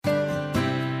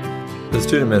The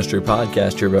Student Ministry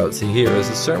podcast you're about to hear is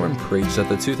a sermon preached at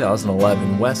the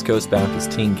 2011 West Coast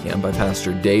Baptist Teen Camp by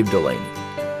Pastor Dave Delaney.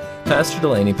 Pastor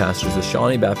Delaney pastors the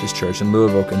Shawnee Baptist Church in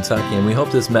Louisville, Kentucky, and we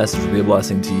hope this message will be a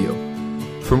blessing to you.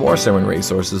 For more sermon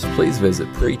resources, please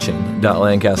visit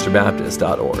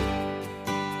preaching.lancasterbaptist.org.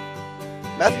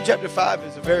 Matthew chapter 5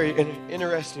 is a very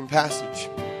interesting passage.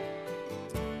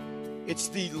 It's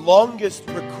the longest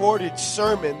recorded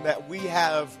sermon that we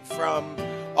have from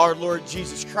our Lord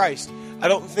Jesus Christ. I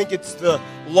don't think it's the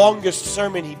longest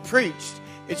sermon he preached.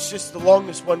 It's just the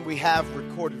longest one we have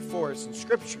recorded for us in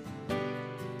Scripture.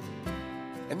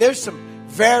 And there's some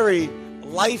very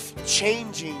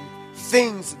life-changing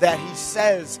things that he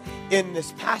says in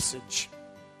this passage.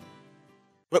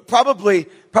 But probably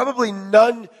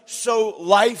none so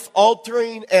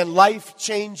life-altering and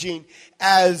life-changing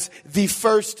as the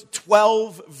first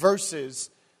 12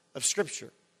 verses of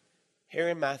Scripture here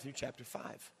in Matthew chapter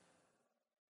 5,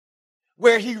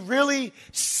 where he really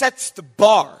sets the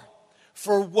bar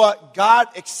for what God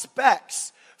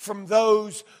expects from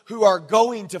those who are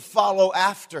going to follow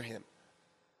after him.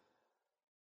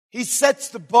 He sets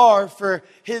the bar for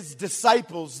his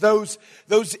disciples, those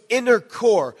inner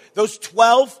core, those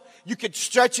 12. You could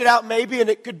stretch it out maybe, and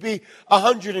it could be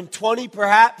 120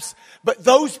 perhaps. But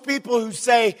those people who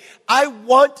say, I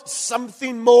want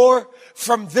something more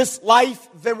from this life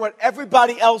than what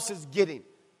everybody else is getting.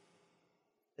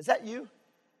 Is that you?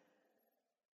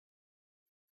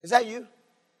 Is that you?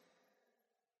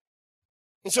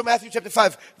 And so Matthew chapter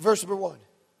 5, verse number 1.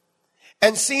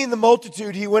 And seeing the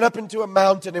multitude, he went up into a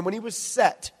mountain, and when he was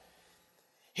set,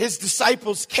 his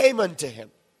disciples came unto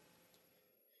him.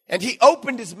 And he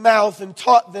opened his mouth and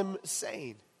taught them,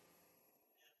 saying,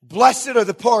 Blessed are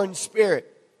the poor in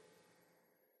spirit,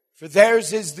 for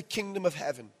theirs is the kingdom of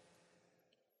heaven.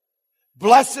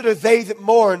 Blessed are they that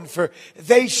mourn, for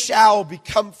they shall be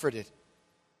comforted.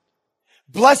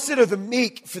 Blessed are the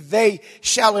meek, for they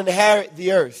shall inherit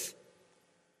the earth.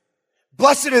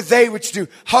 Blessed are they which do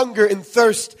hunger and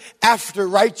thirst after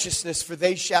righteousness, for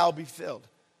they shall be filled.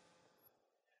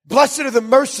 Blessed are the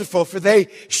merciful, for they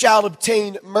shall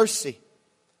obtain mercy.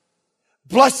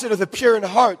 Blessed are the pure in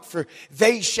heart, for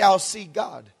they shall see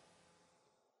God.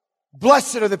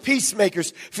 Blessed are the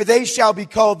peacemakers, for they shall be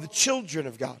called the children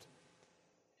of God.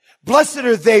 Blessed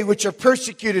are they which are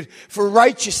persecuted for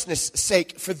righteousness'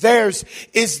 sake, for theirs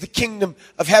is the kingdom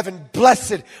of heaven.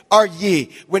 Blessed are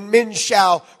ye when men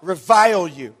shall revile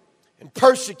you and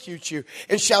persecute you,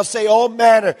 and shall say all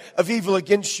manner of evil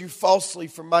against you falsely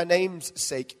for my name's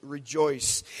sake.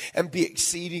 Rejoice and be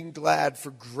exceeding glad, for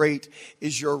great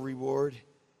is your reward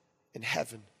in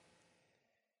heaven.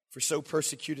 For so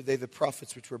persecuted they the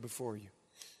prophets which were before you.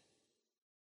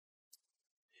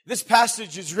 This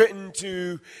passage is written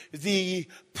to the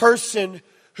person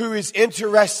who is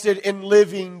interested in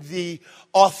living the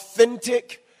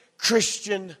authentic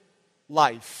Christian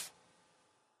life.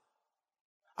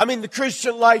 I mean, the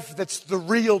Christian life that's the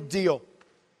real deal.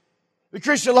 The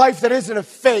Christian life that isn't a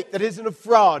fake, that isn't a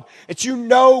fraud. That you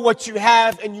know what you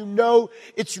have and you know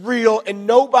it's real, and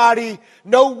nobody,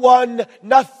 no one,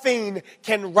 nothing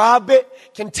can rob it,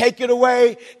 can take it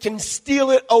away, can steal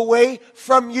it away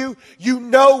from you. You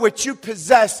know what you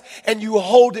possess and you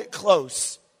hold it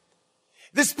close.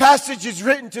 This passage is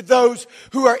written to those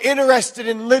who are interested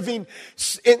in living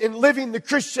the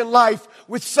Christian life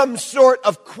with some sort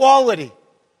of quality.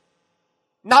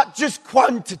 Not just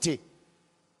quantity,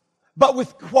 but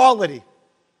with quality,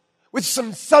 with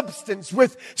some substance,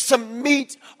 with some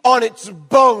meat on its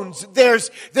bones. There's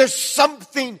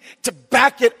something to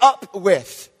back it up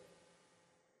with.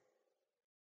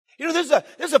 You know,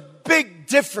 there's a big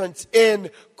difference in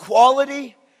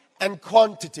quality and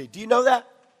quantity. Do you know that?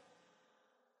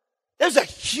 There's a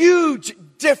huge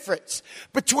difference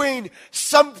between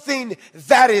something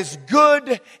that is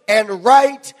good and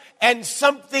right and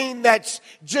something that's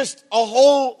just a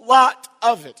whole lot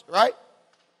of it, right?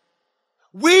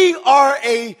 We are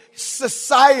a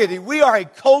society, we are a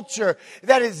culture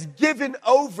that is given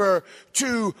over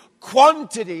to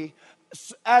quantity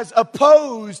as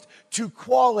opposed to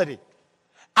quality.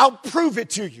 I'll prove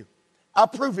it to you. I'll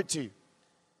prove it to you.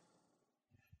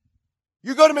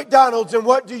 You go to McDonald's and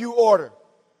what do you order?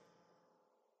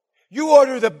 You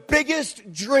order the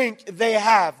biggest drink they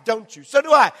have, don't you? So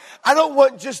do I. I don't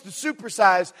want just the super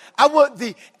size. I want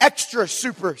the extra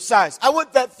super size. I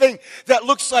want that thing that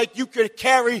looks like you could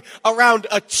carry around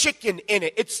a chicken in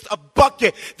it. It's a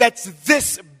bucket that's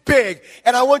this big.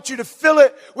 And I want you to fill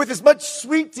it with as much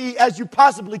sweet tea as you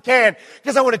possibly can,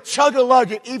 because I want to chug a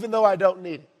lug it even though I don't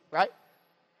need it, right?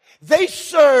 They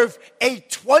serve a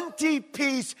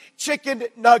 20-piece chicken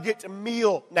nugget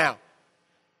meal now.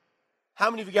 How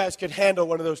many of you guys could handle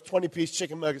one of those 20-piece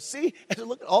chicken nuggets? See, and they're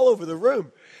looking all over the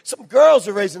room. Some girls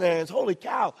are raising their hands. Holy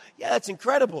cow. Yeah, that's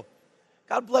incredible.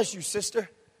 God bless you, sister.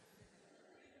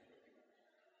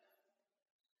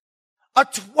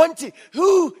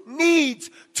 Who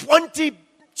needs 20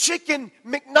 chicken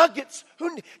McNuggets?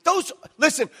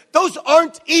 Those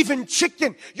aren't even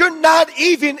chicken. You're not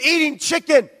even eating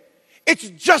chicken. It's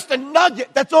just a nugget.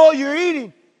 That's all you're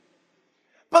eating.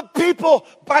 But people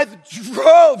by the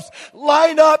droves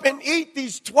line up and eat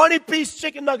these 20-piece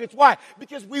chicken nuggets. Why?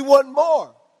 Because we want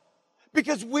more.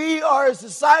 Because we are a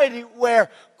society where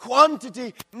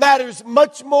quantity matters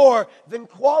much more than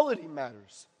quality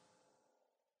matters.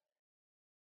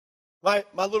 My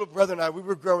little brother and I, we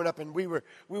were growing up and we were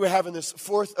having this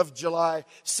 4th of July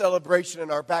celebration in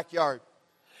our backyard.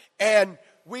 And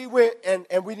we went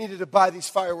and we needed to buy these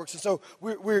fireworks. And so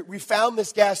we found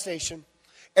this gas station.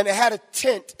 And it had a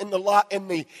tent in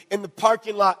the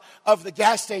parking lot of the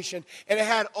gas station. And it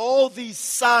had all these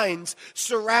signs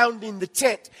surrounding the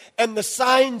tent. And the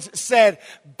signs said,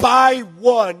 buy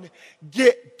one,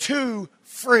 get two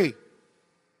free.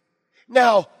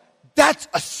 Now, that's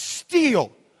a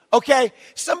steal. Okay?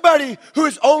 Somebody who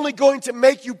is only going to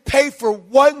make you pay for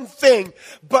one thing,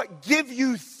 but give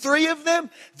you 3 of them,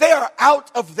 they are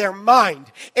out of their mind.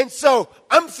 And so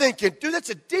I'm thinking, dude, that's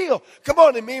a deal. Come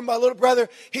on, and me and my little brother,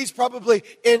 he's probably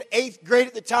in 8th grade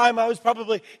at the time. I was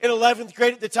probably in 11th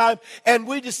grade at the time. And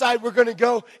we decide we're going to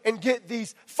go and get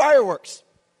these fireworks.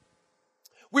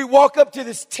 We walk up to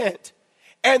this tent.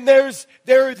 And there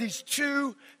are these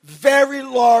 2 very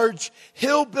large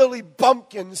hillbilly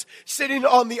bumpkins sitting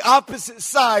on the opposite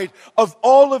side of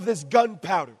all of this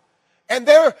gunpowder. And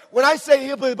when I say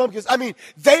hillbilly bumpkins, I mean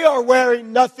they are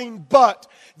wearing nothing but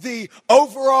the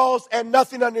overalls and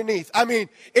nothing underneath. I mean,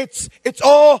 it's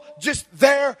all just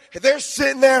there. They're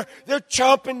sitting there. They're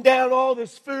chomping down all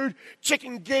this food,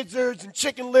 chicken gizzards and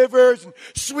chicken livers and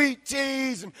sweet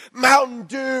teas and Mountain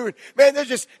Dew. And man,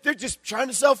 they're just trying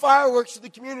to sell fireworks to the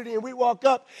community. And we walk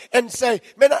up and say,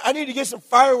 man, I need to get some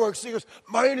fireworks. He goes,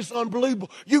 man, it's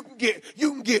unbelievable. You can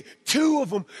get 2 of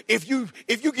them if you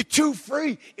get 2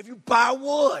 free if you buy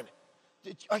one.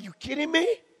 Are you kidding me?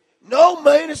 No,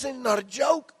 man, this ain't not a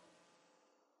joke.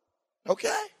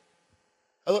 Okay.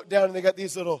 I look down and they got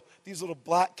these little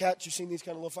black cats. You've seen these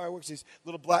kind of little fireworks, these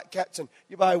little black cats, and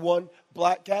you buy one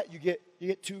black cat, you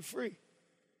get 2 free.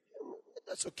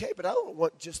 That's okay, but I don't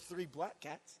want just 3 black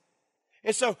cats.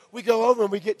 And so we go over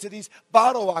and we get to these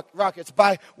bottle rockets.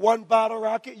 Buy 1 bottle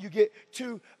rocket, you get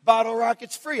 2 bottle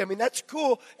rockets free. I mean, that's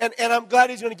cool, and I'm glad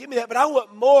he's going to give me that, but I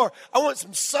want more. I want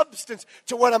some substance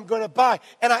to what I'm going to buy.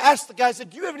 And I asked the guy, I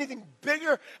said, do you have anything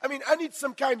bigger? I mean, I need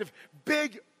some kind of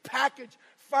big package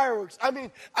fireworks. I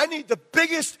mean, I need the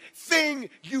biggest thing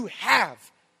you have.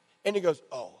 And he goes,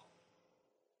 oh,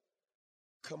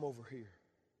 come over here.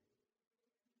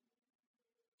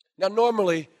 Now,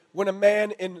 normally, when a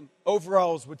man in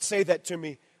overalls would say that to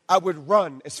me, I would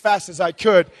run as fast as I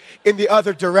could in the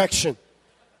other direction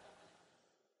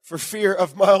for fear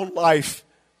of my own life.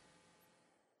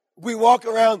 We walk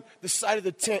around the side of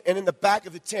the tent, and in the back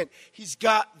of the tent, he's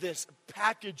got this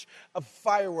package of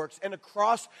fireworks, and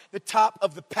across the top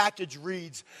of the package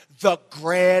reads, "The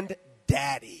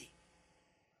Granddaddy."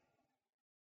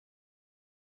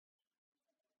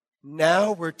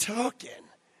 Now we're talking.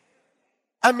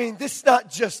 I mean, this is not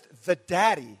just the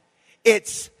daddy.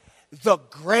 It's the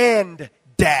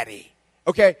granddaddy.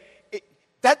 Okay?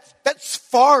 That's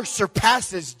far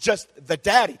surpasses just the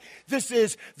daddy. This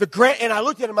is the and I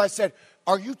looked at him, I said,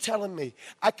 are you telling me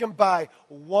I can buy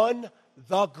 1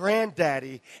 the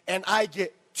granddaddy and I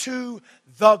get 2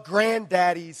 the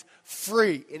granddaddies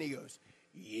free? And he goes,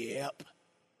 yep.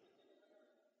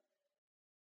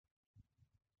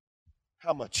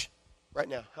 How much? Right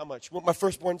now, how much? Want my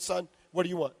firstborn son? What do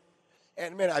you want?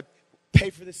 And man, I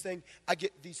pay for this thing. I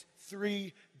get these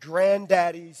 3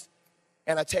 granddaddies,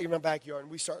 and I take them in my backyard,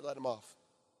 and we start letting them off.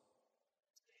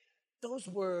 Those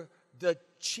were the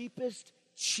cheapest,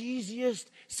 cheesiest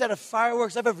set of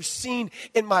fireworks I've ever seen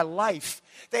in my life.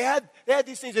 They had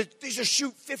these things that they just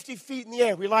shoot 50 feet in the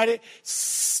air. We light it,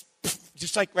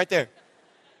 just like right there.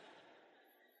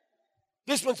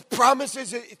 This one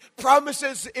promises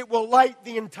it will light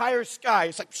the entire sky.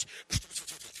 It's like,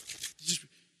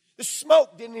 the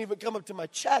smoke didn't even come up to my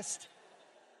chest.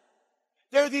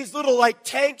 There are these little like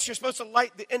tanks. You're supposed to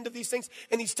light the end of these things,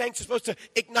 and these tanks are supposed to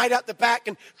ignite out the back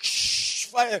and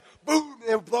fly, boom, and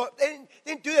they would blow up. They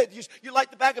didn't do that. You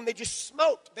light the back of them, they just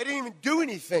smoked. They didn't even do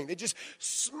anything. They just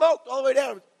smoked all the way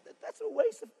down. That's a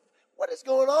waste of, what is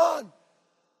going on?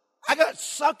 I got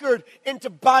suckered into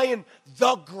buying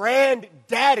the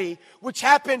granddaddy, which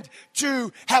happened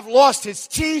to have lost his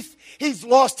teeth, he's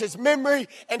lost his memory,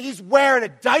 and he's wearing a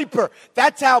diaper.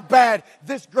 That's how bad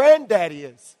this granddaddy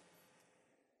is.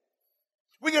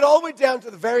 We get all the way down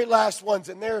to the very last ones,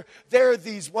 and there are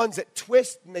these ones that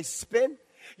twist and they spin.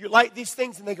 You light these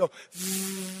things and they go,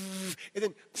 and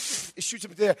then it shoots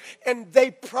up there. And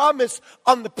they promise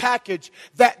on the package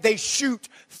that they shoot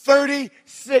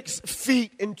 36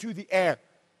 feet into the air.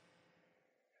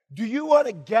 Do you want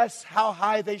to guess how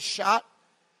high they shot?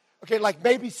 Okay, like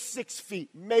maybe 6 feet.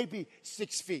 Maybe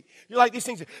 6 feet. You like these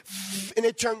things, and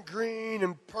they turn green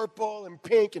and purple and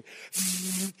pink,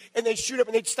 and they shoot up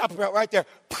and they stop about right there.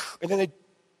 And then they,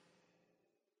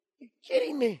 you're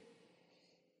kidding me.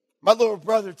 My little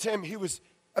brother Tim,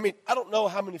 I don't know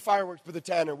how many fireworks, Brother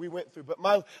Tanner, we went through, but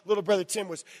my little brother Tim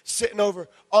was sitting over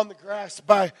on the grass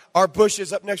by our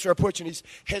bushes up next to our porch, and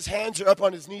his hands are up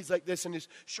on his knees like this, and his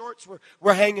shorts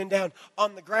were hanging down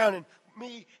on the ground, and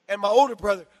me and my older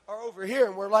brother are over here,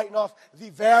 and we're lighting off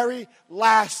the very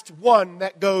last one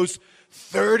that goes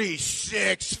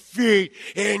 36 feet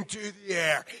into the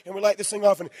air. And we light this thing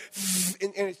off, and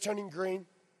it's turning green.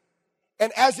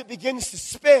 And as it begins to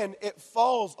spin, it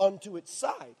falls onto its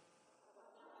side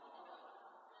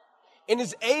and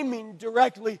is aiming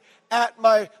directly at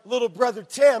my little brother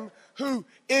Tim, who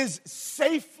is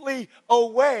safely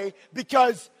away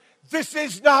because this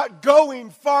is not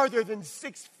going farther than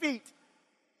 6 feet.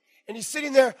 And he's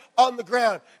sitting there on the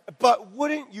ground. But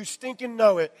wouldn't you stinking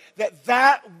know it,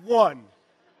 that one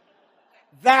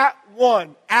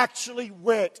actually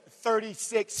went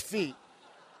 36 feet.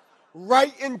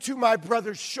 Right into my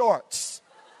brother's shorts.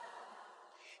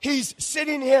 He's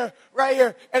sitting here, right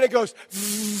here, and it goes,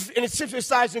 and it sits to his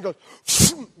sides and it goes,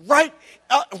 right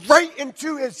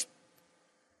into his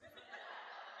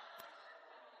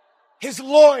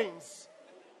loins.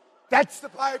 That's the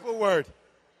Bible word.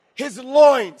 His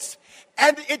loins.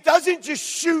 And it doesn't just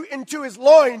shoot into his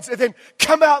loins and then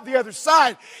come out the other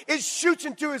side. It shoots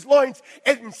into his loins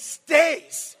and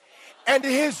stays. And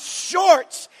his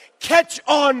shorts catch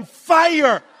on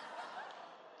fire.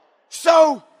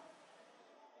 So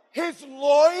his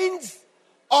loins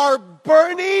are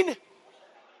burning.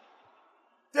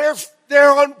 They're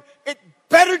on it.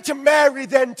 Better to marry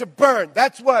than to burn.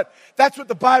 That's what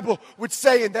the Bible would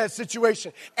say in that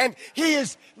situation. And he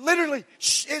is literally,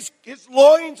 his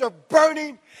loins are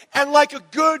burning, and like a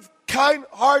good,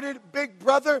 kind-hearted big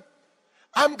brother,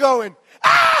 I'm going,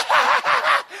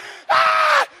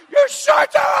 your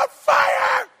shorts are on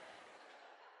fire!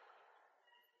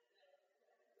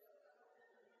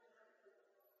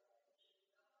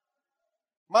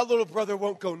 My little brother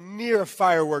won't go near a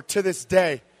firework to this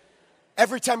day.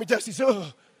 Every time he does, he's,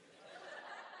 ugh.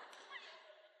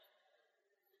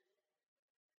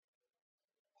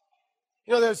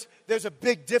 You know, there's a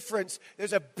big difference.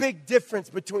 There's a big difference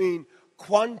between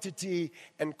quantity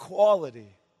and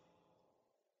quality.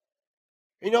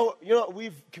 You know what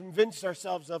we've convinced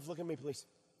ourselves of? Look at me, please.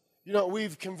 You know what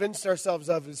we've convinced ourselves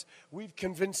of is we've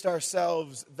convinced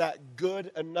ourselves that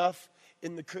good enough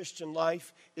in the Christian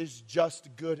life is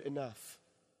just good enough.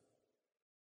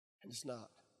 And it's not.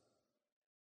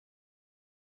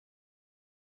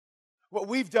 What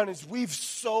we've done is we've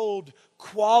sold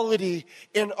quality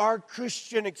in our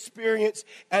Christian experience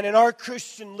and in our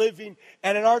Christian living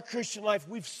and in our Christian life.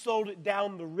 We've sold it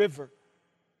down the river.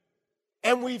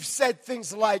 And we've said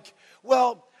things like,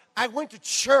 well, I went to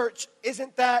church.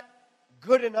 Isn't that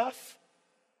good enough?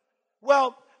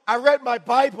 Well, I read my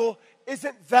Bible.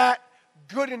 Isn't that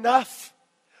good enough?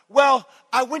 Well,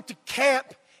 I went to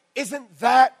camp. Isn't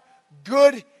that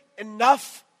good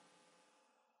enough?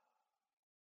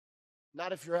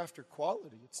 Not if you're after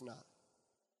quality, it's not.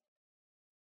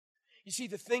 You see,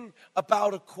 the thing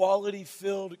about a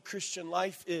quality-filled Christian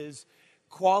life is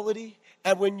quality,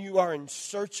 and when you are in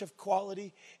search of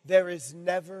quality, there is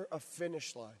never a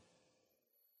finish line.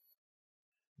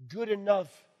 Good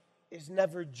enough is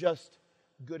never just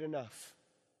good enough.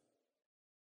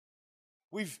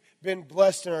 We've been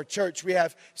blessed in our church. We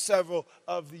have several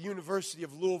of the University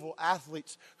of Louisville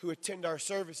athletes who attend our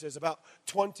services, about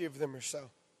 20 of them or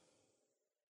so.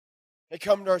 They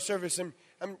come to our service, and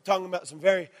I'm talking about some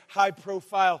very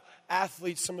high-profile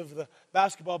athletes. Some of the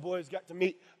basketball boys got to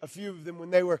meet a few of them when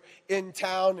they were in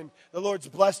town, and the Lord's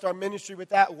blessed our ministry with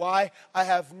that. Why? I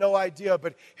have no idea,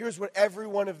 but here's what every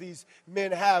one of these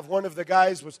men have. One of the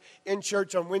guys was in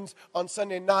church on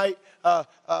Sunday night.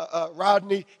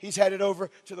 Rodney, he's headed over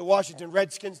to the Washington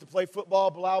Redskins to play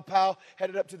football. Bilal Powell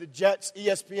headed up to the Jets.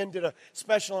 ESPN did a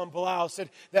special on Bilal, said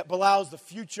that Bilal's the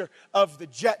future of the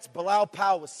Jets. Bilal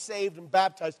Powell was saved and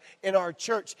baptized in our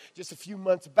church just a few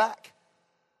months back.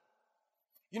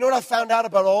 You know what I found out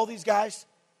about all these guys?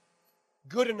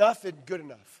 Good enough and good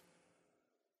enough.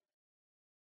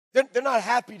 They're not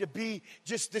happy to be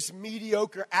just this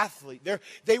mediocre athlete.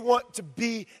 They want to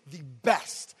be the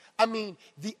best. I mean,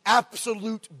 the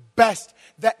absolute best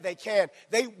that they can.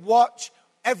 They watch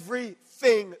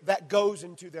everything that goes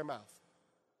into their mouth.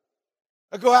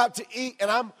 I go out to eat and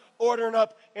I'm ordering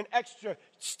up an extra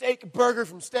steak burger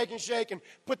from Steak and Shake and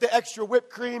put the extra whipped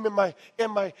cream in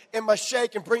my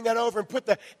shake and bring that over and put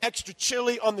the extra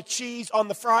chili on the cheese on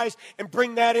the fries and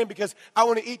bring that in because I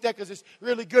want to eat that because it's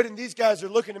really good. And these guys are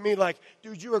looking at me like,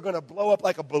 dude, you are going to blow up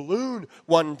like a balloon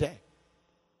one day.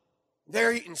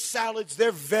 They're eating salads.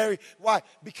 Why?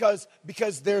 Because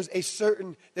there's a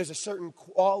certain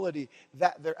quality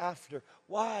that they're after.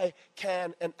 Why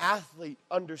can an athlete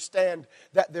understand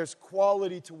that there's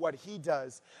quality to what he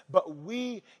does, but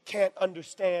we can't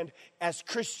understand as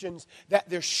Christians that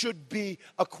there should be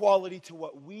a quality to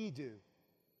what we do?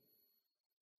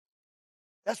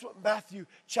 That's what Matthew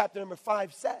chapter number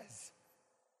 5 says.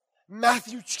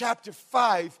 Matthew chapter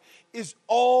 5 is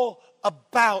all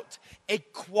about a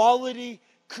quality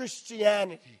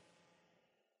Christianity.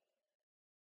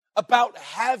 About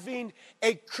having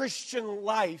a Christian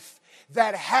life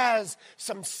that has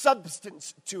some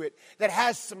substance to it, that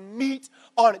has some meat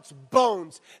on its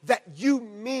bones, that you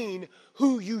mean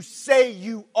who you say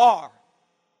you are.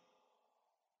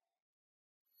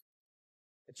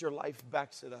 That your life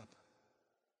backs it up.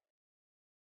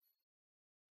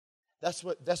 That's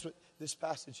what this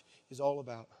passage is all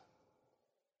about.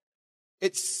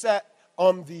 It's set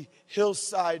on the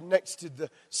hillside next to the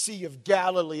Sea of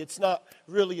Galilee. It's not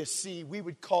really a sea. We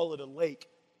would call it a lake.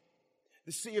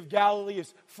 The Sea of Galilee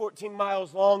is 14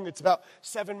 miles long. It's about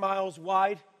 7 miles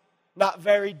wide. Not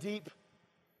very deep.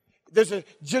 There's a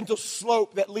gentle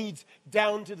slope that leads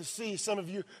down to the sea. Some of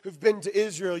you who've been to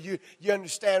Israel, you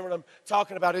understand what I'm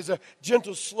talking about. There's a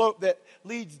gentle slope that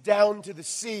leads down to the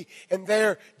sea. And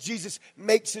there, Jesus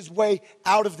makes his way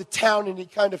out of the town and he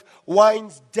kind of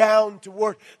winds down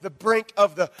toward the brink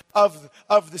of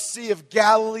the Sea of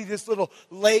Galilee, this little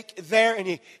lake there. And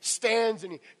he stands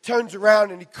and he turns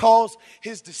around and he calls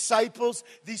his disciples,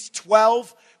 these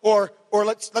 12, or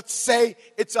let's say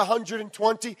it's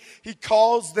 120. He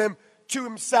calls them to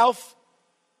himself.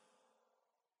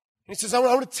 And he says, I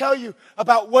want to tell you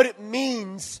about what it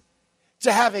means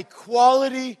to have a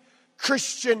quality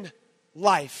Christian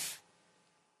life.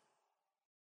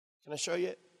 Can I show you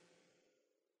it?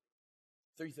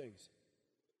 3 things.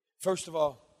 First of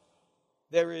all,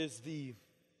 there is the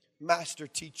master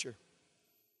teacher.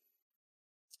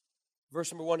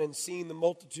 Verse number 1, and seeing the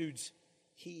multitudes,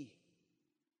 he.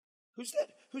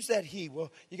 Who's that he?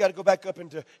 Well, you got to go back up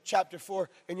into chapter 4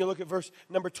 and you look at verse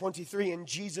number 23. And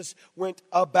Jesus went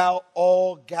about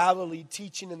all Galilee,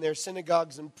 teaching in their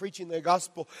synagogues and preaching the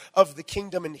gospel of the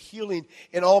kingdom and healing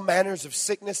in all manners of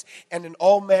sickness and in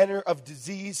all manner of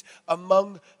disease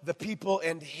among the people.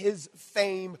 And his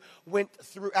fame went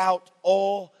throughout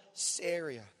all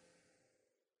Syria.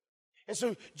 And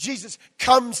so Jesus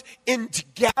comes into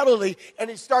Galilee and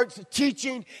he starts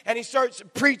teaching and he starts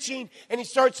preaching and he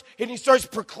starts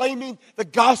proclaiming the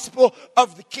gospel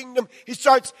of the kingdom. He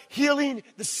starts healing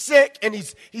the sick and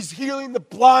he's healing the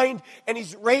blind and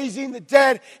he's raising the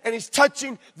dead and he's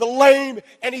touching the lame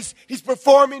and he's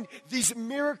performing these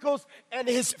miracles and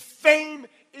his fame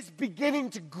is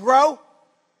beginning to grow.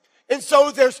 And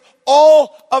so there's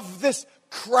all of this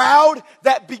crowd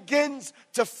that begins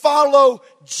to follow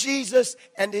Jesus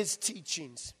and his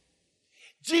teachings.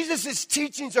 Jesus'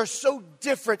 teachings are so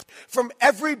different from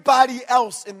everybody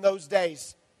else in those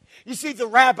days. You see, the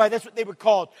rabbi, that's what they were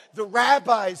called. The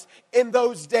rabbis in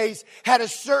those days had a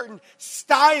certain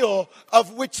style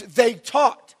of which they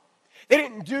taught. They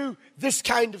didn't do this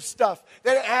kind of stuff.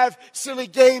 They didn't have silly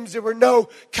games. There were no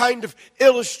kind of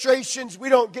illustrations. We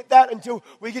don't get that until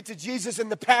we get to Jesus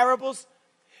and the parables.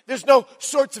 There's no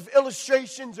sorts of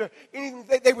illustrations or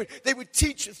anything. They would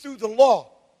teach through the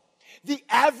law. The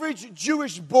average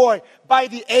Jewish boy by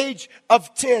the age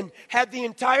of 10 had the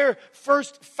entire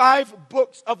first 5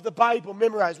 books of the Bible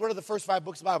memorized. What are the first 5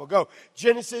 books of the Bible? Go.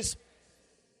 Genesis.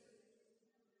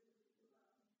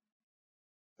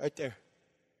 Right there.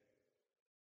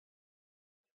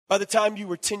 By the time you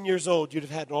were 10 years old, you'd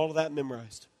have had all of that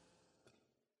memorized.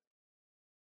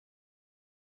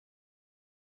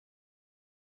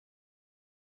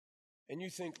 And you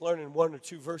think learning 1 or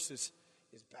 2 verses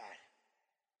is bad.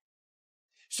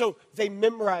 So they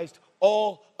memorized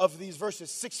all of these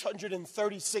verses,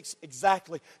 636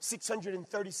 exactly,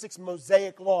 636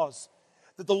 Mosaic laws.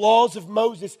 That the laws of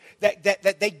Moses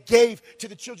that they gave to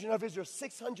the children of Israel,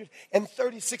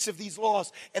 636 of these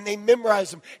laws, and they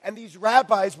memorized them. And these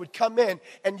rabbis would come in,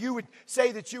 and you would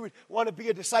say that you would want to be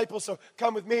a disciple, so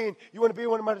come with me. And you want to be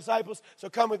one of my disciples, so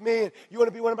come with me. And you want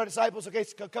to be one of my disciples, okay,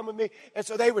 so come with me. And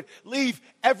so they would leave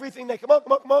everything come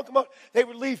on. They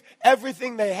would leave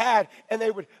everything they had, and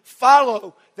they would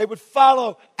follow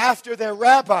after their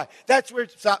rabbi. That's where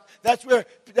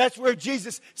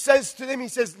Jesus says to them, he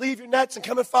says, leave your nets and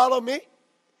come and follow me.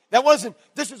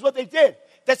 This is what they did.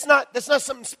 That's not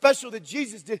something special that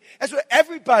Jesus did. That's what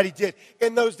everybody did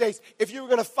in those days. If you were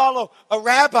going to follow a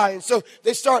rabbi, and so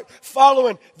they start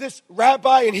following this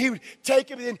rabbi, and he would take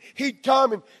him, and then he'd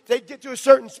come, and they'd get to a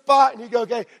certain spot, and he'd go,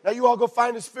 okay, now you all go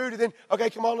find us food, and then, okay,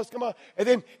 come on, let's come on.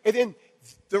 And then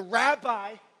the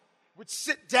rabbi would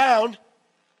sit down,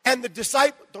 and the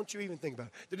disciple, don't you even think about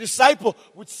it, the disciple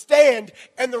would stand,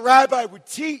 and the rabbi would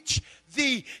teach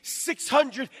the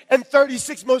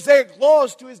 636 Mosaic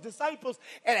laws to his disciples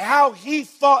and how he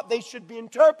thought they should be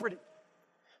interpreted.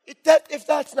 If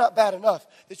that's not bad enough,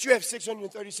 that you have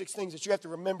 636 things that you have to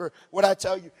remember what I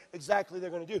tell you exactly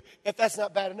they're going to do. If that's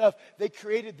not bad enough, they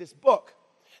created this book.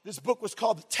 This book was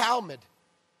called the Talmud.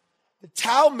 The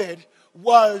Talmud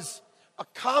was a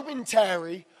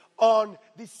commentary on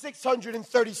the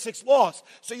 636 laws.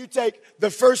 So you take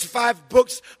the first 5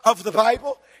 books of the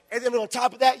Bible, and then on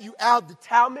top of that, you add the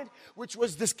Talmud, which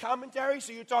was this commentary.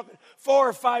 So you're talking 4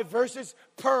 or 5 verses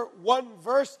per one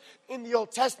verse in the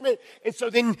Old Testament. And so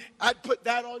then I'd put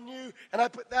that on you, and I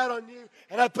put that on you,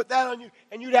 and I put that on you,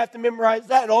 and you'd have to memorize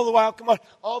that. And all the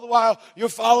while, you're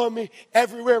following me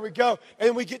everywhere we go. And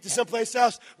then we get to someplace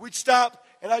else, we'd stop,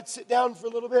 and I'd sit down for a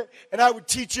little bit, and I would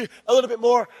teach you a little bit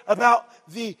more about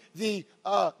the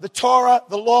Torah,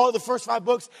 the law, the first 5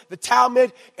 books, the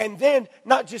Talmud, and then,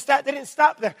 not just that, they didn't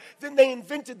stop there. Then they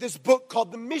invented this book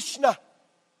called the Mishnah.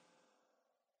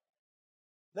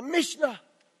 The Mishnah.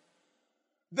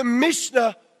 The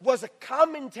Mishnah was a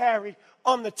commentary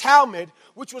on the Talmud,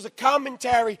 which was a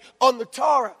commentary on the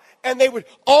Torah. And they would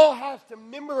all have to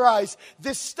memorize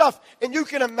this stuff. And you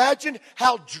can imagine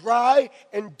how dry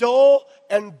and dull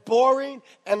and boring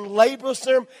and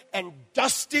laborsome and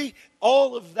dusty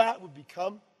all of that would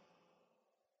become.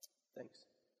 Thanks.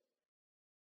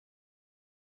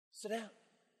 Sit down.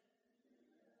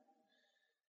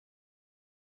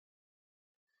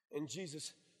 And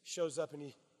Jesus shows up, and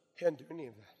he hadn't do any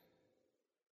of that.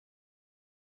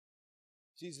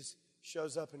 Jesus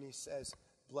shows up and he says,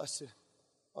 blessed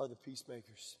are the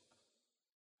peacemakers.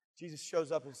 Jesus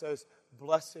shows up and says,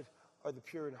 blessed are the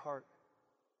pure in heart.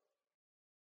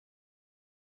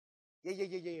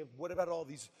 Yeah. What about all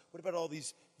these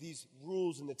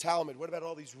rules in the Talmud? What about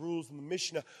all these rules in the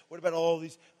Mishnah? What about all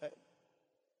these?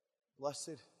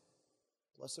 Blessed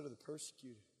are the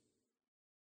persecuted.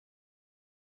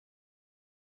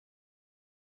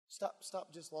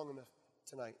 Stop just long enough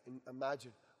tonight and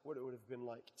imagine what it would have been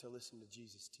like to listen to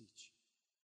Jesus teach.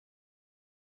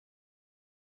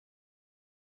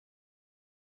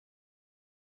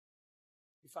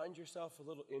 You find yourself a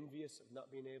little envious of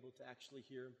not being able to actually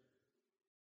hear him?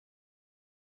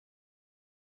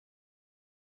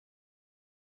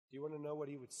 Do you want to know what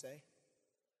he would say?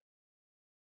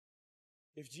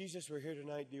 If Jesus were here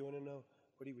tonight, do you want to know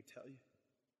what he would tell you?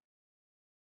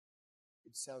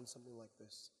 It'd sound something like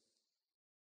this.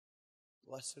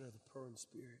 Blessed are the poor in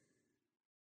spirit,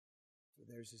 for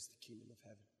theirs is the kingdom of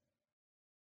heaven.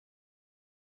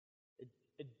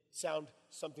 It'd sound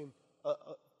something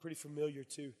pretty familiar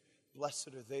too. Blessed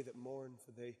are they that mourn,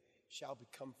 for they shall be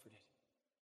comforted.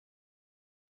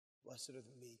 Blessed are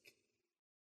the meek.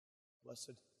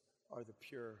 Blessed are the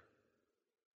pure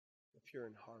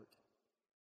in heart.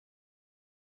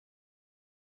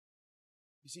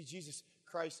 You see, Jesus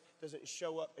Christ doesn't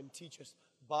show up and teach us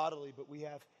bodily, but we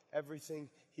have everything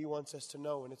he wants us to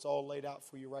know, and it's all laid out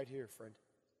for you right here, friend.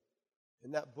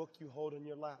 In that book you hold in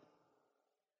your lap.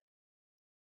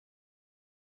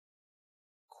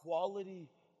 Quality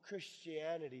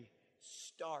Christianity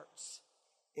starts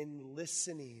in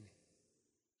listening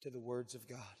to the words of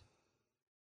God.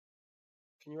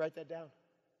 Can you write that down?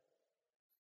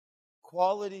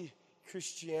 Quality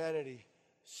Christianity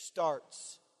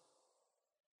starts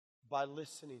by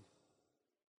listening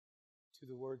to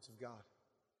the words of God.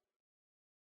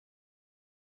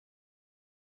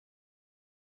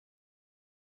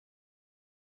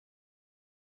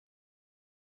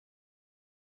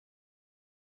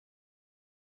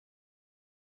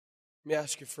 Let me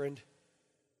ask you, friend,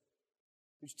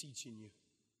 who's teaching you?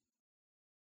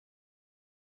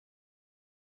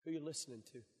 Who are you listening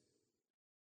to?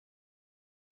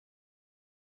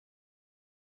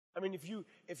 I mean,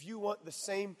 if you want the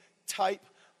same type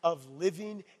of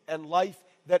living and life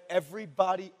that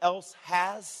everybody else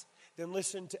has, then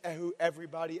listen to who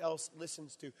everybody else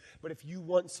listens to. But if you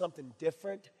want something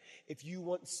different, if you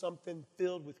want something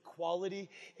filled with quality,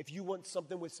 if you want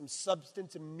something with some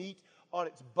substance and meat on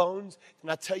its bones,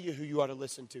 then I tell you who you ought to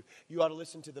listen to. You ought to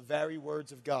listen to the very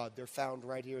words of God. They're found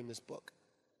right here in this book.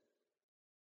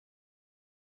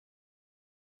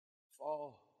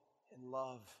 Fall in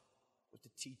love with the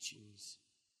teachings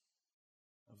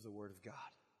of the Word of God.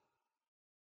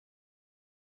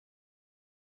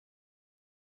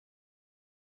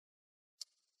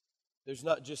 There's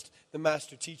not just the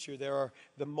master teacher, there are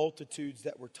the multitudes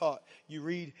that were taught. You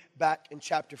read back in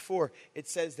chapter 4, it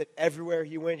says that everywhere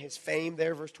he went, his fame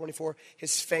there, verse 24,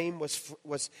 his fame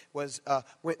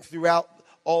went throughout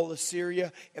all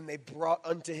Assyria, and they brought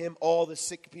unto him all the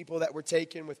sick people that were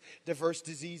taken with diverse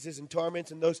diseases and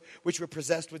torments, and those which were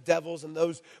possessed with devils, and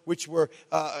those which were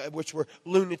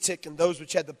lunatic, and those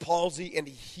which had the palsy, and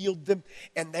he healed them.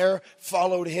 And there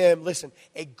followed him, listen,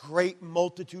 a great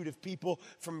multitude of people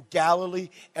from Galilee,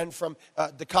 and from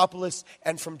Decapolis,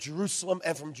 and from Jerusalem,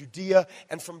 and from Judea,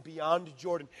 and from beyond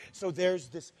Jordan. So there's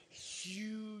this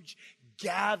huge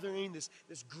gathering,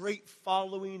 this great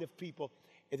following of people.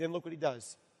 And then look what he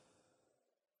does.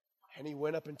 And he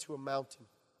went up into a mountain,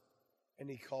 and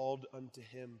he called unto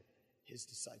him his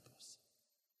disciples.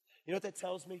 You know what that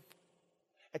tells me?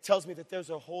 It tells me that there's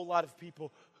a whole lot of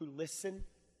people who listen,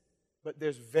 but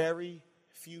there's very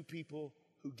few people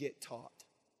who get taught.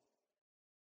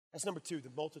 That's number 2, the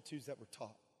multitudes that were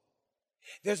taught.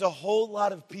 There's a whole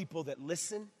lot of people that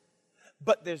listen,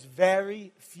 but there's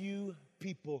very few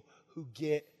people who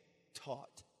get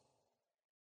taught.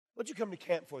 What'd you come to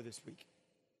camp for this week?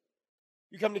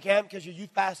 You come to camp because your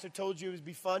youth pastor told you it would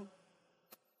be fun?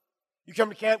 You come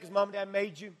to camp because mom and dad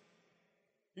made you?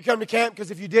 You come to camp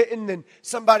because if you didn't, then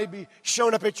somebody be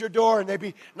showing up at your door and they'd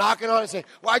be knocking on it and saying,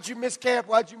 why'd you miss camp?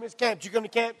 Why'd you miss camp? Did you come to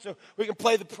camp so we can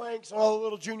play the pranks on all the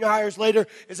little junior hires later?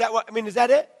 Is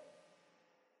that it?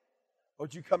 Or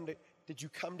did you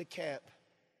come to camp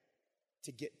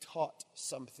to get taught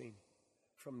something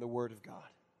from the Word of God?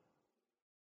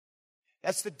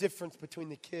 That's the difference between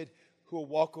the kid who will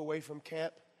walk away from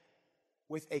camp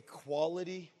with a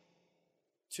quality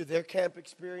to their camp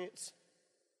experience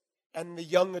and the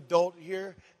young adult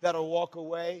here that'll walk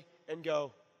away and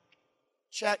go,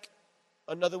 check,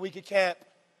 another week of camp.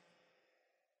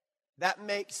 That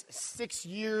makes 6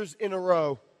 years in a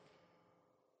row.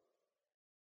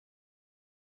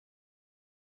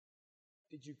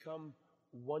 Did you come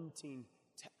wanting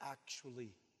to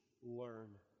actually learn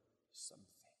something?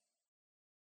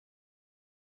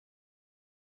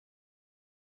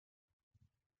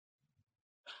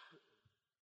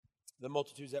 The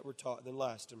multitudes that were taught, then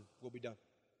last, and we'll be done.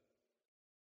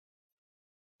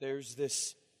 There's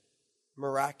this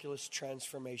miraculous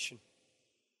transformation.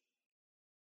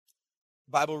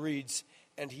 The Bible reads,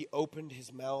 and he opened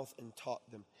his mouth and taught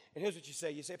them. And here's what you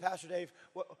say. You say, Pastor Dave,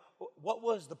 what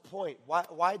was the point? Why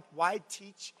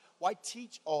teach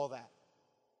all that?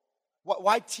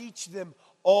 Why teach them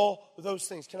all those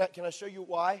things? Can I show you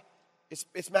why?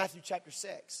 It's Matthew chapter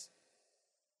 6.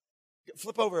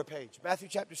 Flip over a page. Matthew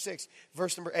chapter 6,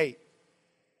 verse number 8.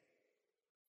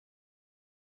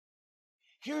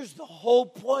 Here's the whole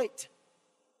point.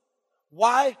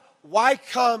 Why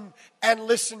come and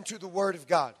listen to the Word of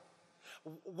God?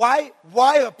 Why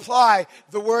apply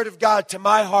the Word of God to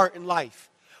my heart and life?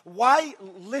 Why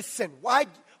listen? Why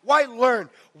learn?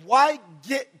 Why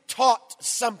get taught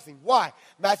something? Why?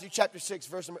 Matthew chapter 6,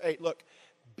 verse number 8. Look,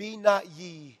 be not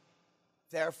ye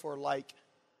therefore like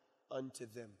unto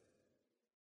them.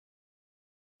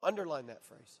 Underline that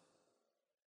phrase.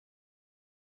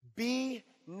 Be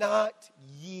not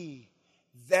ye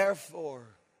therefore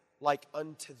like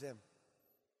unto them.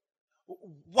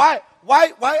 Why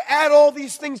add all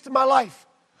these things to my life?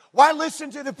 Why listen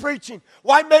to the preaching?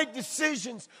 Why make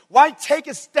decisions? Why take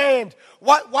a stand?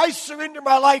 Why surrender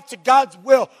my life to God's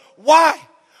will? Why?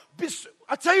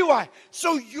 I'll tell you why.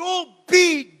 So you'll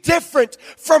be different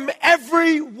from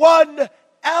everyone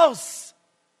else.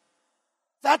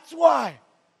 That's why.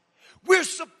 We're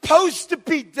supposed to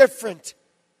be different.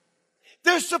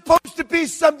 There's supposed to be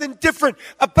something different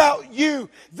about you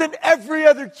than every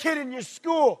other kid in your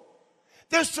school.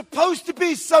 There's supposed to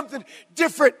be something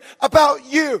different about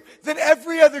you than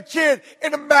every other kid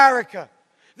in America.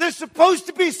 There's supposed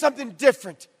to be something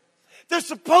different. They're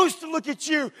supposed to look at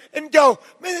you and go,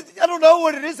 man, I don't know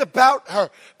what it is about her,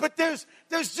 but there's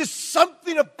just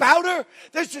something about her.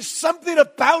 There's just something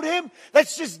about him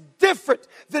that's just different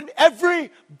than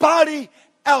everybody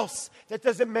else. That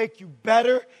doesn't make you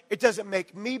better. It doesn't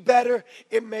make me better.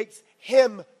 It makes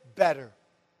him better.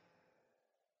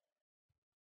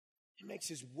 It makes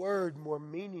his word more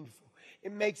meaningful.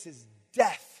 It makes his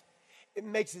death. It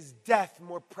makes his death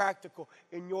more practical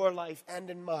in your life and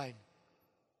in mine.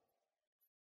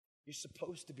 You're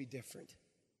supposed to be different.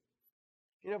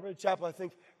 You know, Brother Chappell, I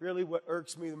think really what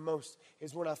irks me the most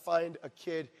is when I find a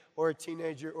kid or a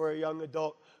teenager or a young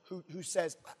adult who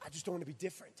says, I just don't want to be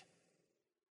different.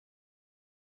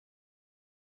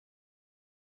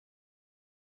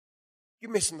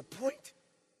 You're missing the point.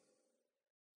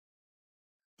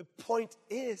 The point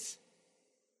is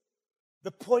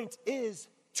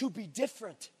to be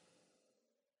different.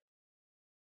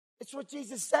 It's what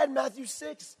Jesus said in Matthew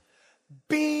 6.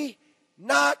 Be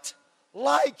not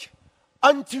like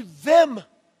unto them.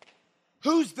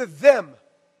 Who's the them?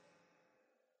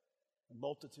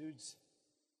 Multitudes.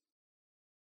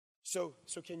 So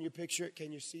can you picture it?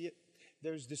 Can you see it?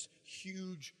 There's this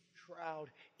huge crowd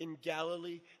in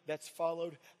Galilee that's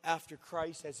followed after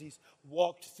Christ as he's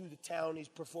walked through the town. He's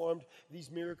performed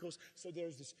these miracles. So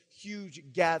there's this huge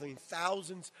gathering,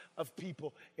 thousands of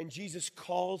people. And Jesus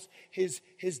calls his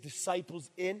disciples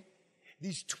in.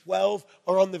 These 12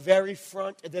 are on the very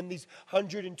front, and then these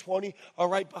 120 are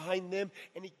right behind them.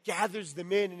 And he gathers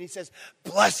them in, and he says,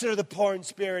 blessed are the poor in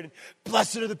spirit, and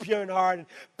blessed are the pure in heart, and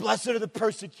blessed are the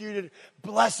persecuted,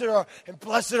 blessed are, and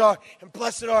blessed are, and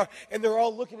blessed are. And they're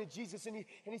all looking at Jesus, and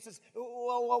he says,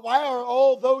 well, why are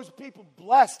all those people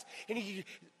blessed? And he,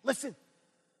 listen,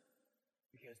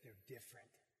 because they're different.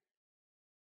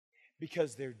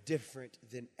 Because they're different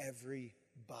than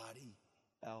everybody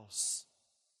else.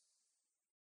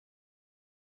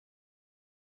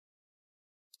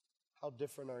 How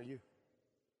different are you?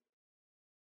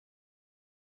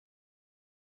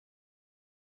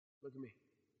 Look at me.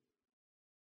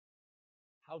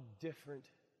 How different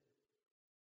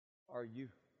are you?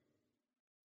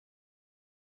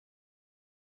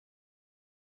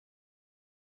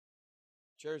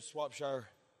 Jared Swapshire,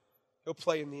 he'll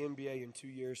play in the NBA in 2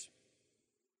 years.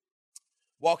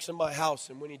 Walks in my house,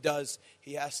 and when he does,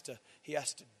 he has to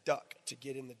duck to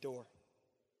get in the door.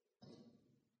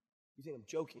 You think I'm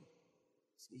joking?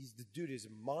 The dude is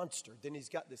a monster. Then he's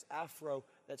got this afro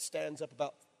that stands up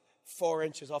about 4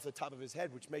 inches off the top of his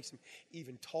head, which makes him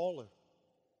even taller.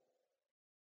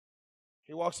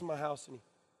 He walks in my house and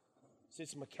he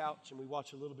sits on my couch and we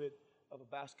watch a little bit of a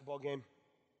basketball game.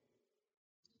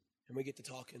 And we get to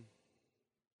talking.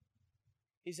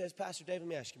 He says, Pastor Dave, let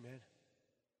me ask you, man.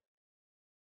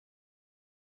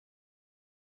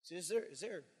 He says,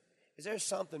 is there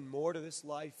something more to this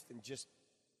life than just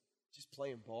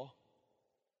playing ball?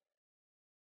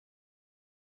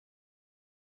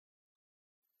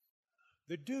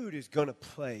 The dude is going to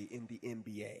play in the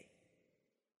NBA.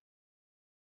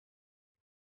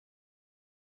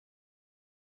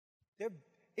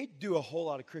 It'd do a whole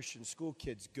lot of Christian school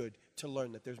kids good to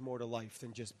learn that there's more to life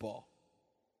than just ball.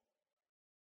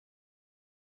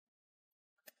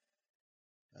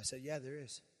 I said, yeah, there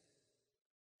is.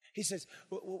 He says,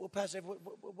 well Pastor,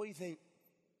 what do you think?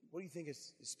 What do you think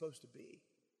it's supposed to be?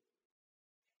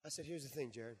 I said, here's the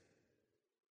thing, Jared.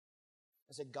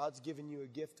 I said, God's given you a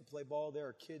gift to play ball. There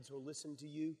are kids who will listen to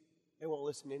you. They won't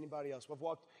listen to anybody else. I've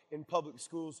walked in public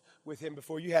schools with him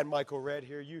before. You had Michael Red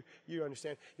here. You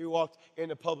understand. You walked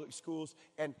into public schools,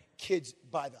 and kids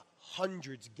by the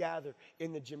hundreds gather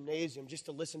in the gymnasium just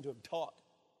to listen to him talk.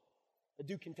 A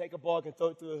dude can take a ball and throw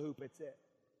it through a hoop. That's it.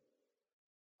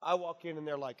 I walk in, and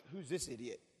they're like, who's this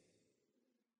idiot?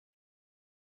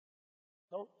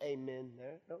 Don't amen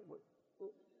there. What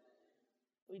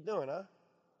are you doing, huh?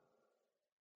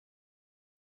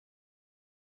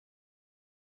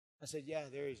 I said, yeah,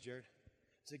 there he is, Jared.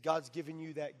 I said, God's given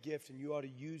you that gift, and you ought to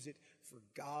use it for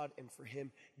God and for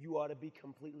him. You ought to be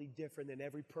completely different than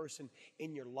every person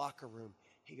in your locker room.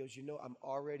 He goes, I'm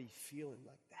already feeling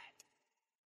like that.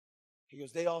 He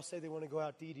goes, they all say they want to go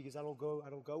out to eat. He goes, I don't go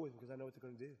with them because I know what they're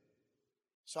going to do.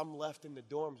 So I'm left in the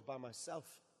dorms by myself.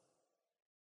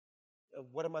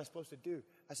 What am I supposed to do?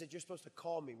 I said, you're supposed to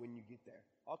call me when you get there.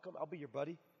 I'll come. I'll be your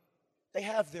buddy. They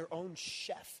have their own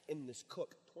chef in this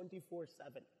cook 24/7.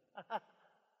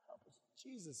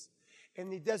 Jesus.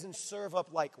 And he doesn't serve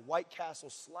up like White Castle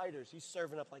sliders. He's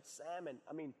serving up like salmon.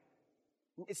 I mean,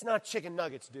 it's not chicken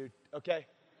nuggets, dude, okay?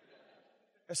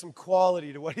 There's some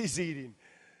quality to what he's eating.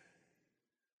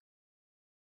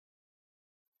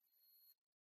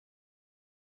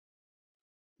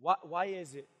 Why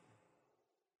is it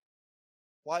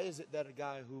Why is it that a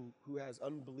guy who has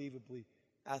unbelievably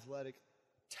athletic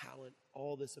talent,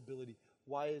 all this ability,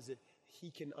 why is it he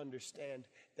can understand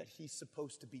that he's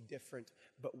supposed to be different,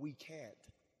 but we can't?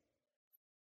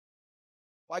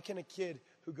 Why can a kid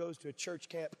who goes to a church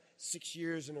camp 6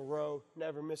 years in a row,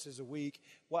 never misses a week,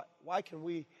 why can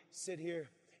we sit here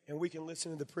and we can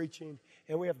listen to the preaching,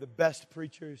 and we have the best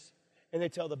preachers, and they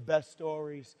tell the best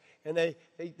stories, and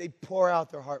they pour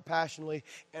out their heart passionately,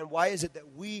 and why is it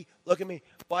that we, look at me,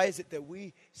 why is it that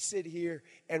we sit here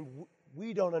and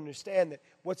we don't understand that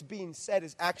what's being said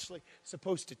is actually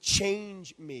supposed to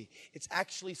change me? It's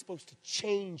actually supposed to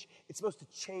change, it's supposed to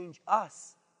change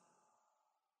us.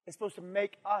 It's supposed to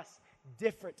make us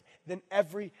different than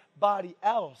everybody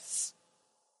else.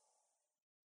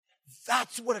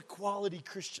 That's what a quality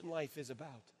Christian life is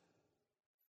about.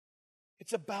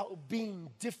 It's about being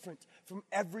different from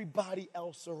everybody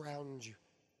else around you.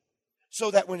 So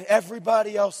that when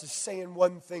everybody else is saying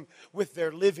one thing with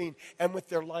their living and with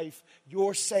their life,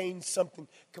 you're saying something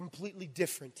completely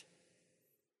different.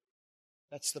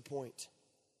 That's the point.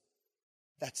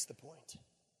 That's the point.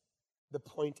 The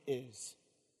point is,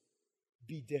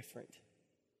 be different.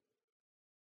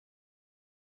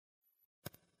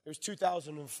 It was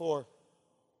 2004,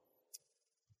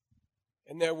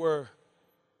 and there were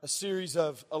a series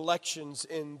of elections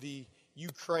in the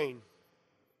Ukraine.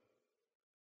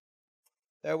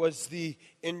 There was the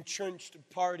entrenched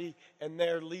party and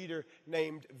their leader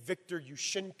named Viktor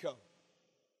Yushchenko.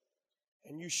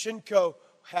 And Yushchenko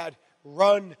had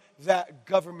run that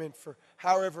government for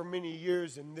however many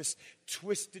years in this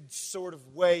twisted sort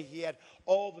of way. He had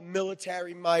all the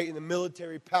military might and the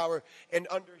military power, and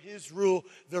under his rule,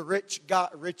 the rich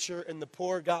got richer and the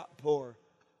poor got poorer.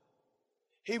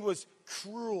 He was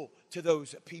cruel to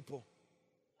those people.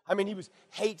 I mean, he was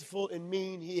hateful and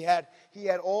mean. He had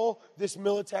all this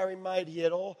military might. He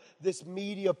had all this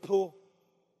media pull.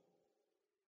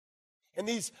 And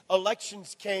these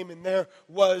elections came, and there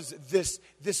was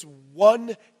this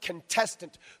one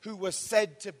contestant who was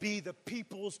said to be the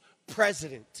people's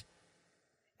president.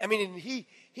 I mean, and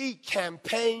he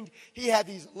campaigned. He had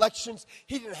these elections.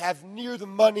 He didn't have near the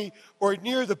money or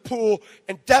near the pool,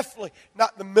 and definitely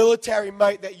not the military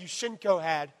might that Yushchenko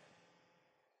had.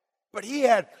 But he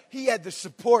had the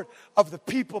support of the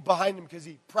people behind him because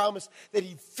he promised that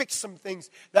he'd fix some things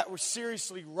that were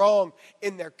seriously wrong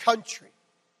in their country.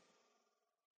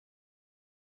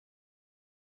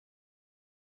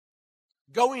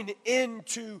 Going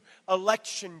into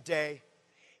election day,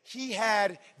 he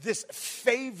had this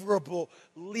favorable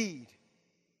lead.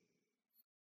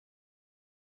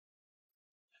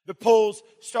 The polls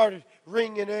started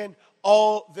ringing in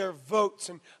all their votes,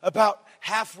 and about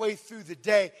halfway through the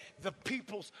day, the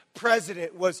people's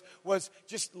president was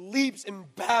just leaps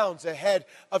and bounds ahead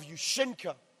of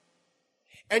Yushchenko.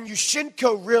 And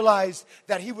Yushchenko realized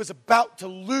that he was about to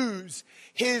lose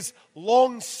his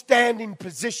long-standing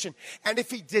position. And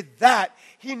if he did that,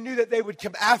 he knew that they would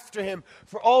come after him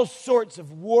for all sorts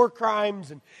of war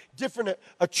crimes and different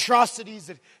atrocities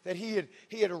that he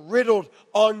had riddled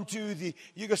onto the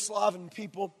Yugoslavian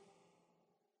people.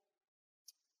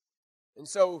 And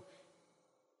so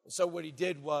what he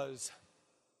did was,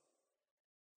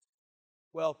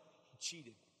 well, he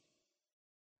cheated.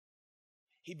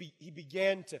 He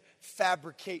began to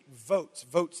fabricate votes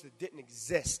that didn't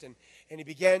exist. And he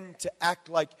began to act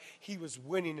like he was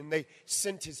winning. And they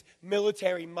sent his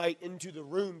military might into the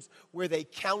rooms where they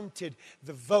counted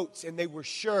the votes. And they were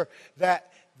sure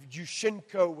that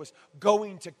Yushchenko was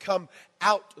going to come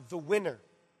out the winner.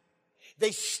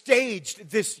 They staged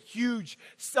this huge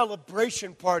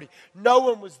celebration party. No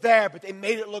one was there, but they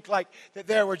made it look like that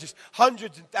there were just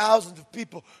hundreds and thousands of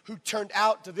people who turned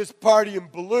out to this party in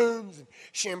balloons and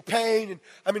champagne, and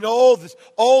I mean all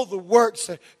the works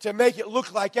to make it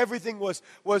look like everything was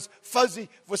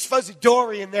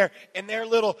fuzzy-dory in their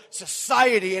little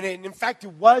society, and in fact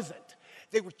it wasn't.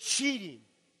 They were cheating.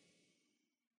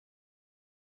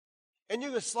 In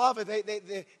Yugoslavia,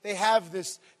 they have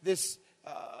this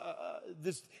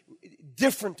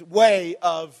different way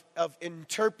of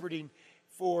interpreting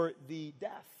for the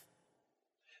deaf.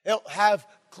 They don't have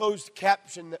closed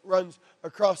caption that runs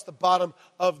across the bottom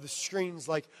of the screens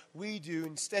like we do.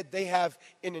 Instead, they have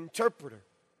an interpreter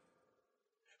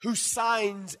who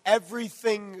signs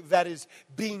everything that is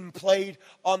being played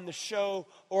on the show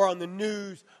or on the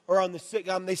news or on the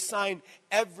sitcom. They sign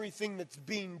everything that's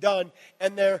being done,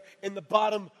 and there in the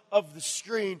bottom of the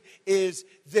screen is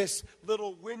this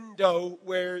little window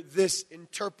where this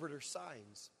interpreter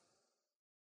signs.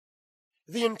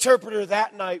 The interpreter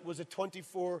that night was a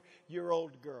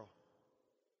 24-year-old girl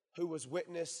who was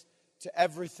witness to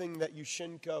everything that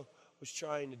Yushchenko was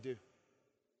trying to do.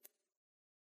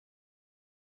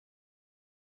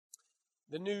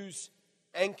 The news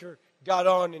anchor got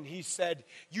on and he said,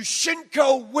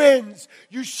 Yushchenko wins.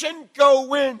 Yushchenko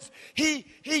wins. He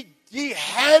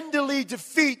handily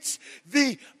defeats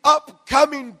the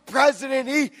upcoming president.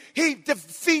 He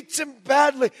defeats him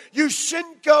badly.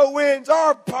 Yushchenko wins.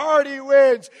 Our party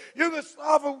wins.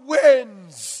 Yugoslavia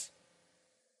wins.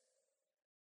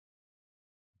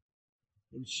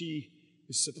 And she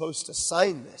is supposed to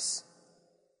sign this.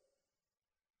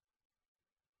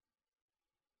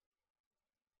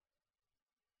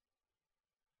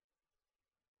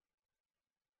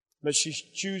 But she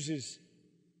chooses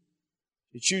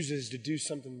to do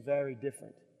something very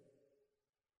different.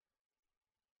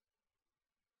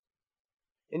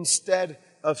 Instead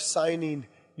of signing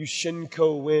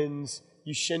Yushchenko wins,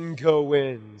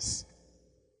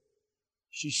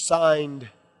 she signed,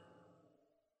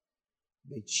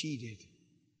 they cheated.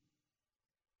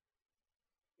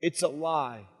 It's a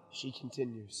lie, she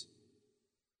continues.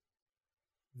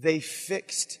 They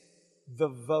fixed the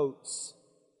votes.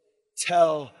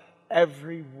 Tell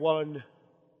everyone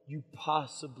you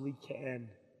possibly can,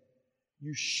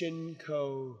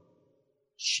 Yushchenko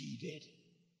cheated.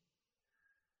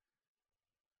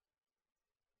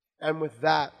 And with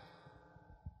that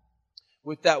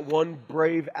one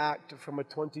brave act from a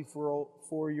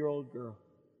 24-year-old girl,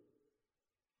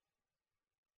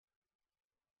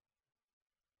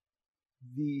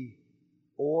 the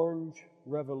Orange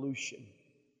Revolution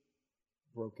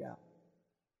broke out.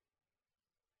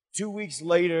 2 weeks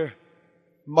later,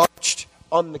 marched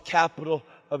on the capital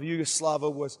of Yugoslavia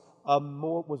was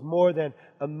more than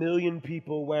 1 million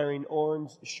people wearing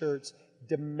orange shirts,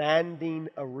 demanding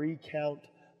a recount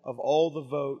of all the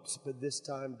votes, but this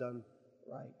time done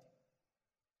right.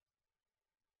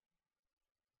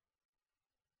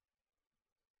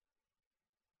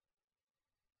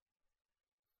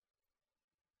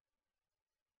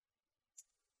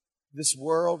 This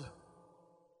world,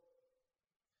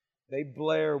 they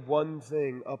blare one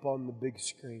thing up on the big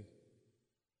screen.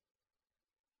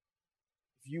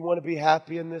 If you want to be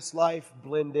happy in this life,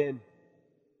 blend in.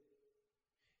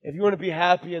 If you want to be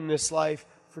happy in this life,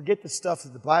 forget the stuff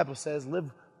that the Bible says.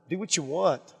 Do what you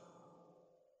want.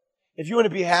 If you want to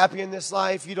be happy in this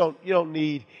life, you don't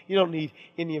need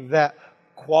any of that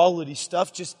quality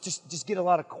stuff. Just get a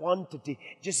lot of quantity.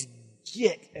 Just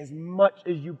get as much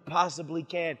as you possibly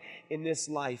can in this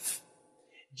life.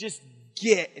 Just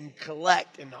get and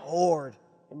collect and hoard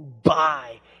and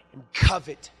buy and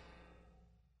covet.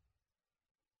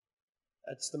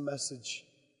 That's the message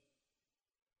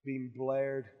being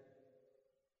blared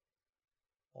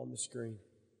on the screen.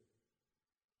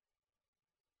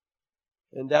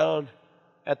 And down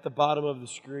at the bottom of the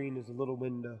screen is a little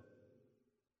window.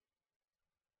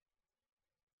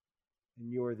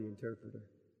 And you're the interpreter.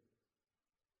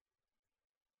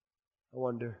 I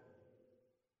wonder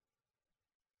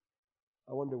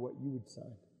what you would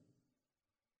sign.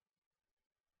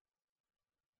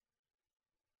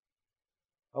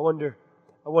 I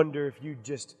wonder if you'd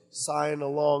just sign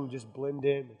along, just blend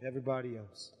in with everybody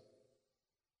else.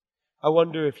 I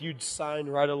wonder if you'd sign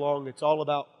right along. It's all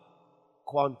about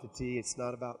quantity. It's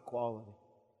not about quality.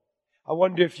 I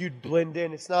wonder if you'd blend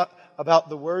in. It's not about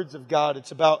the words of God.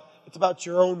 It's about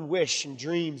your own wish and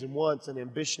dreams and wants and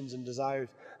ambitions and desires.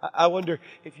 I wonder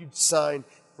if you'd sign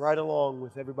right along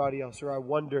with everybody else. Or I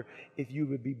wonder if you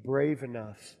would be brave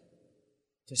enough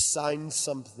to sign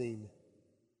something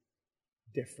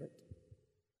different.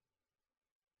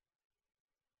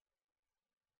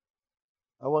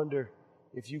 I wonder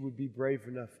if you would be brave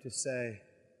enough to say,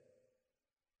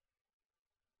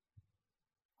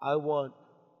 I want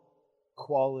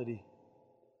quality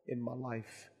in my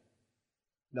life,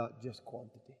 not just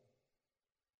quantity.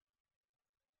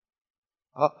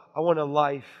 I want a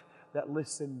life that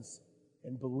listens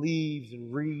and believes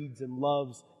and reads and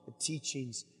loves the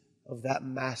teachings of that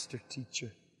master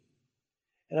teacher.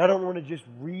 And I don't want to just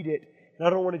read it, and I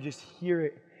don't want to just hear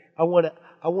it. I want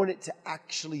it to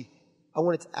actually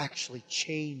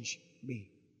change me.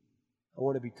 I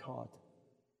want to be taught.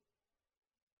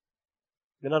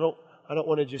 And I don't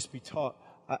want to just be taught.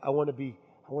 I want to be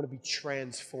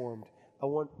transformed. I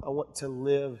want to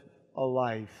live a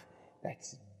life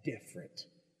that's different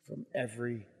from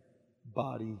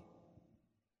everybody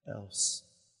else.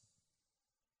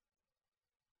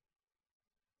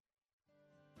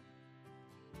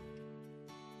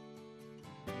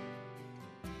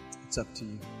 It's up to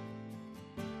you.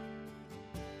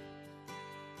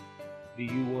 Do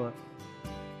you want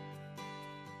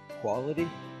quality?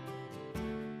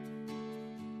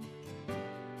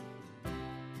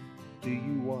 Do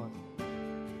you want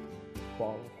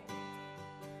follow.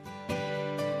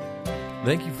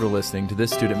 Thank you for listening to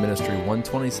this Student Ministry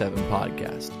 127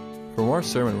 podcast. For more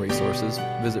sermon resources,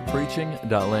 visit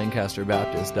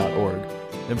preaching.lancasterbaptist.org,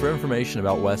 and for information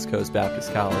about West Coast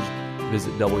Baptist College,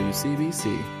 visit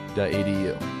wcbc.edu.